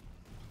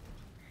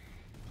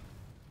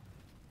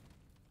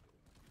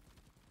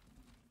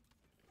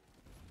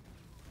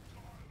 Die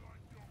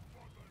like your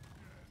mother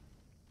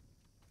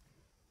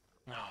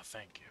did. Oh,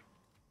 thank you.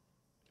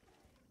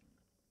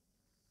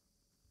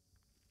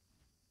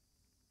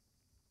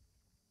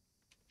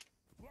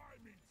 Fly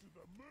me to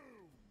the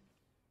moon.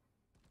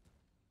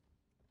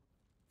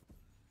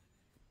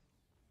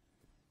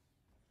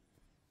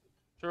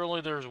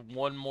 Surely there's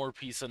 1 more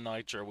piece of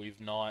nitro we've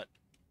not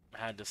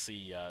had to see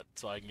yet,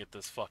 so I can get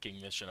this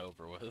fucking mission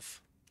over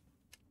with.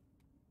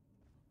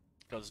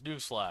 Because,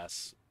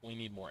 newsflash, we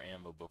need more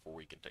ammo before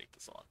we can take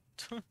this on.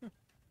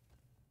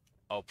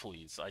 Oh,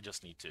 please, I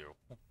just need to.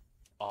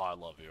 Oh, I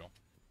love you.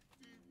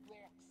 Deep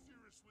Rock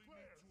seriously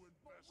need to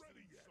invest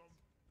in some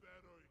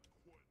better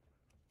equipment.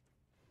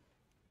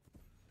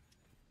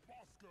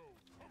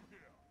 Bosco, come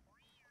here.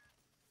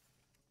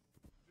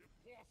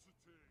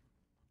 Depositing.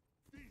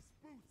 These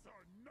boots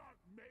are not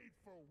made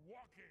for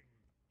walking.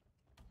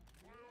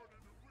 I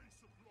ordered a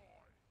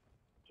resupply.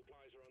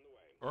 Supplies are on the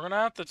way. We're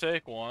gonna have to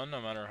take one, no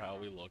matter how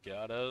we look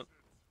at it.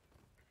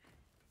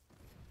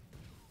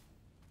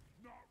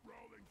 Not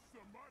rolling so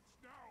much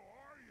now,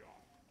 are ya?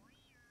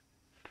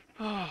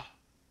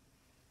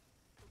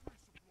 The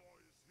resupply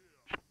is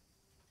here.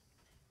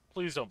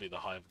 Please don't be the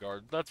Hive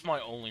Guard. That's my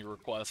only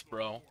request,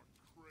 bro. One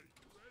crate.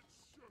 Red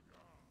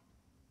sugar.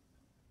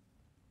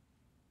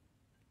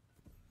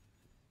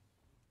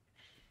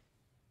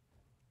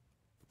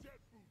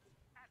 Jet boots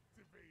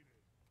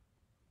activated.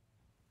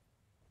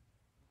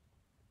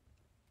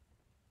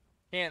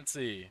 Can't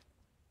see.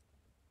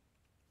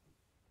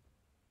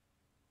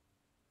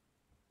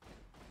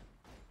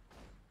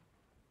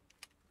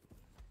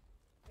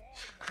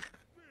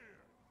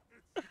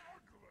 It's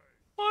ugly.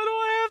 Why do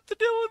I have to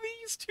deal with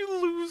these 2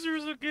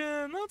 losers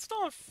again? That's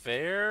not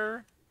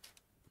fair.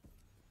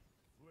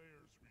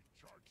 Flares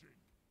recharging.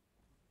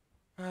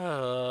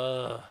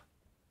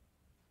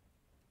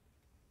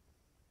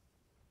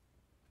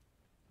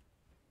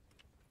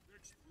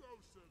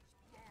 Explosives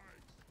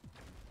flying.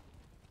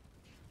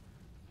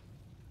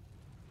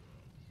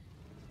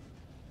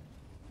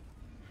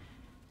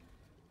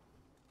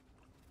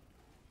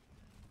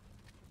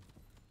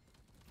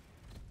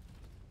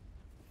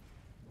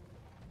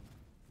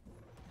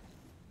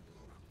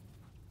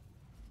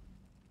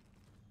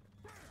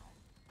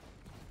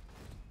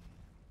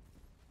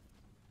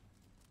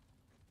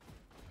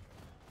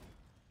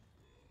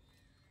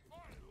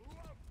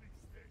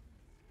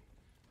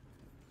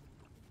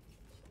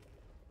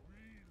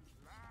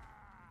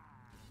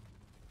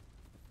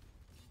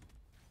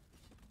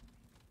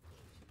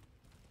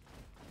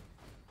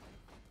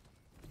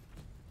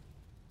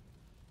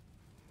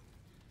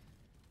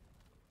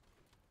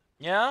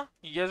 Yeah?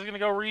 You guys are gonna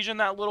go regen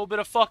that little bit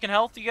of fucking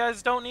health you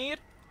guys don't need?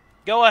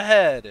 Go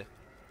ahead.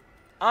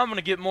 I'm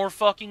gonna get more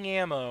fucking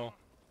ammo.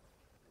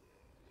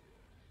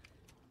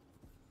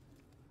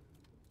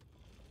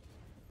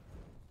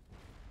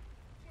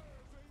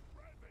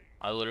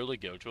 I literally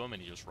go to him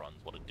and he just runs.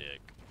 What a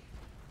dick.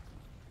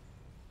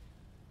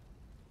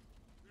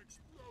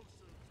 Explosives,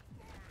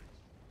 fire!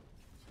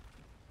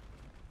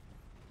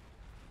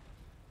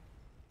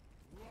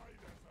 Light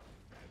as a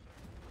feather!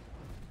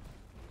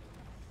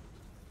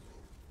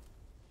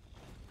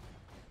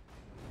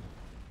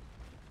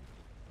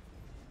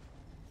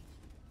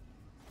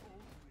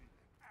 Only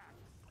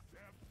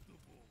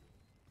acceptable!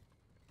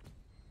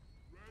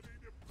 Ready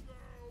to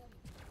blow!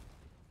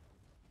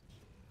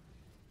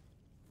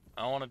 I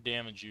don't want to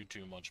damage you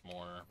too much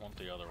more. I want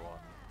the other one.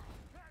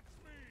 Catch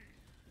me!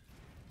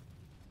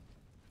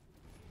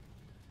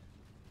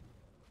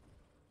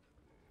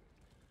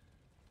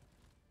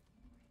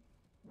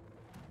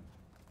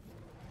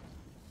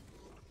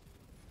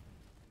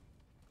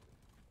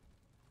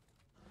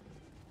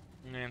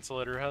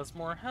 Manslayer has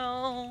more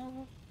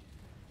health.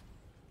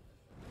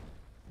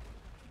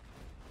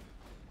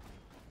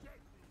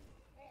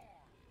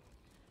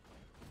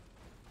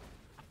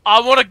 I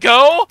want to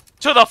go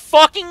to the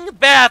fucking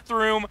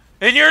bathroom,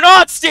 and you're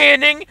not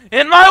standing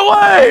in my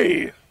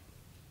way!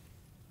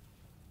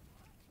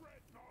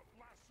 Dreadnought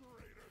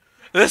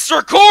lacerator! This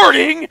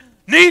recording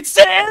needs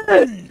to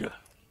end! Good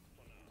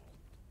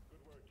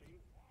work, team.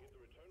 Hit the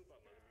return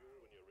button on your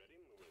when you're ready,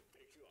 and we will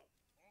pick you up.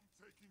 I'm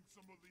taking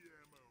some of the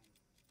ammo.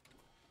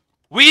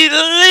 We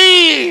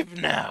leave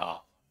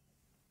now!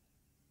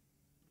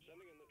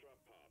 Sending in the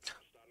drop pod.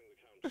 Starting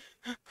the countdown.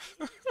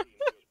 Level 15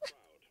 was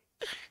proud.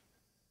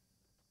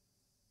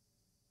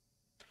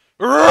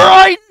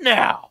 Right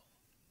now!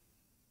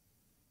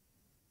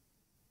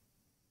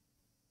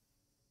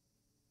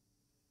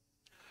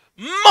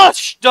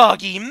 Mush,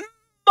 doggy,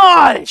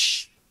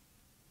 mush!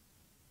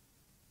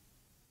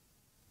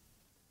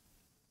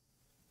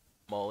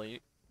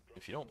 Molly,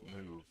 if you don't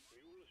move,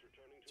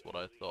 that's what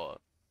I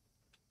thought.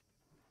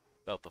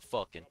 About the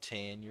fucking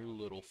tan your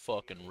little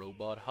fucking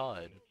robot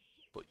hide.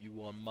 Put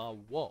you on my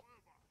wall.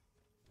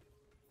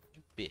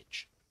 You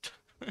bitch.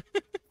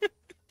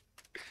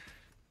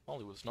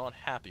 Molly was not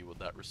happy with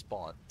that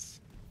response.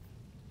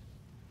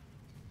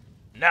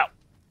 No!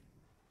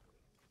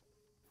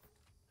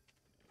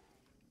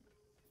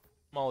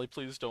 Molly,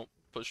 please don't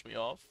push me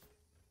off.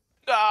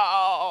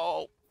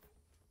 No!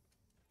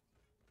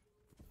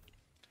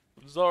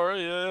 I'm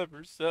sorry I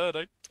ever said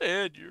I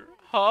tan your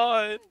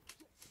hide.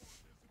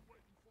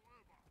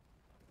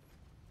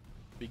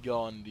 Be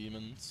gone,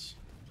 demons.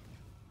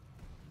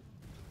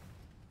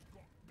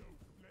 Got no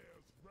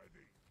flares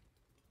ready.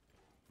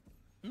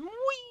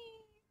 Whee!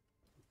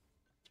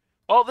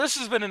 Well, this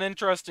has been an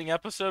interesting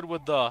episode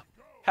with the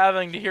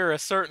having to hear a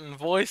certain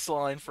voice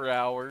line for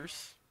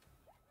hours.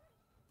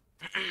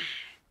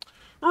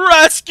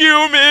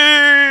 Rescue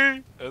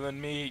me! And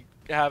then me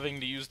having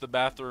to use the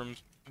bathroom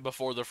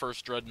before the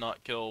first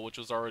Dreadnought kill, which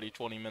was already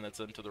 20 minutes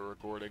into the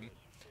recording.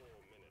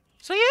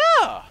 So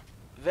yeah!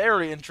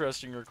 Very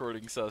interesting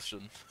recording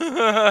session.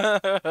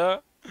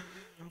 But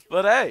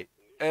hey,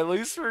 at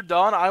least for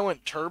Dawn, I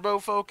went turbo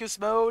focus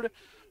mode.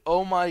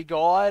 Oh my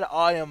god,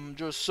 I am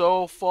just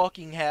so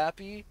fucking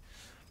happy.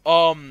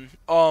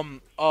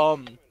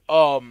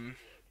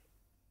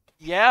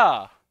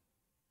 Yeah.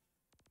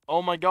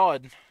 Oh my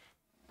god.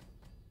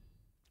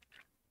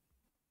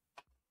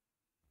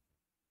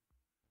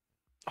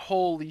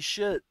 Holy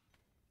shit.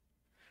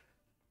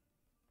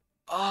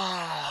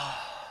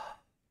 Ah.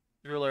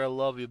 Really, I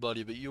love you,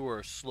 buddy, but you are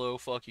a slow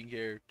fucking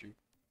character.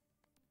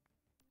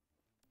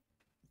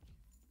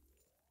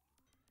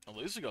 At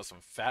least we got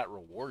some fat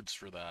rewards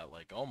for that.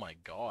 Like, oh my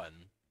god.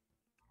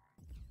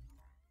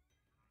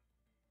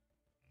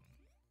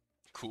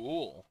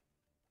 Cool.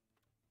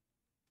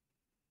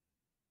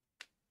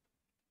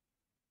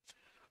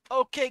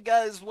 Okay,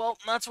 guys, well,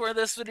 that's where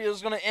this video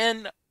is going to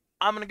end.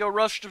 I'm going to go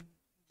rush to...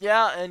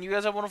 Yeah, and you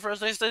guys have one for us.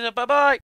 Stay safe. Bye-bye!